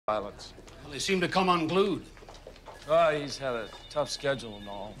pilots. Well, they seem to come unglued. Oh, he's had a tough schedule and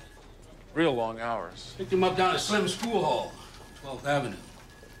all. Real long hours. Picked him up down at Slim's Pool Hall, 12th Avenue.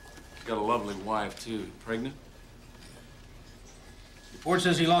 He's got a lovely wife, too. Pregnant? Report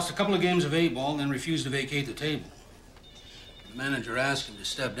says he lost a couple of games of A-ball and then refused to vacate the table. The manager asked him to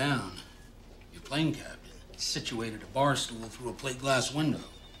step down. Your plane captain situated a bar stool through a plate glass window.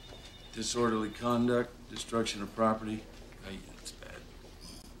 Disorderly conduct, destruction of property. Hey, it's bad.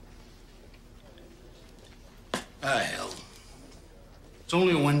 Ah, hell. It's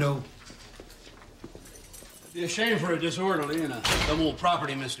only a window. It'd be a shame for a disorderly and a dumb old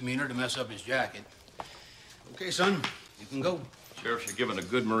property misdemeanor to mess up his jacket. Okay, son, you can go. Sheriff, you're giving a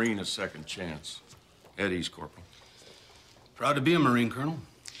good Marine a second chance. At ease, Corporal. Proud to be a Marine, Colonel.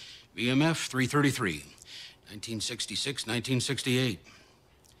 VMF 333, 1966, 1968.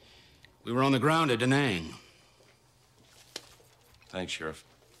 We were on the ground at Da Nang. Thanks, Sheriff.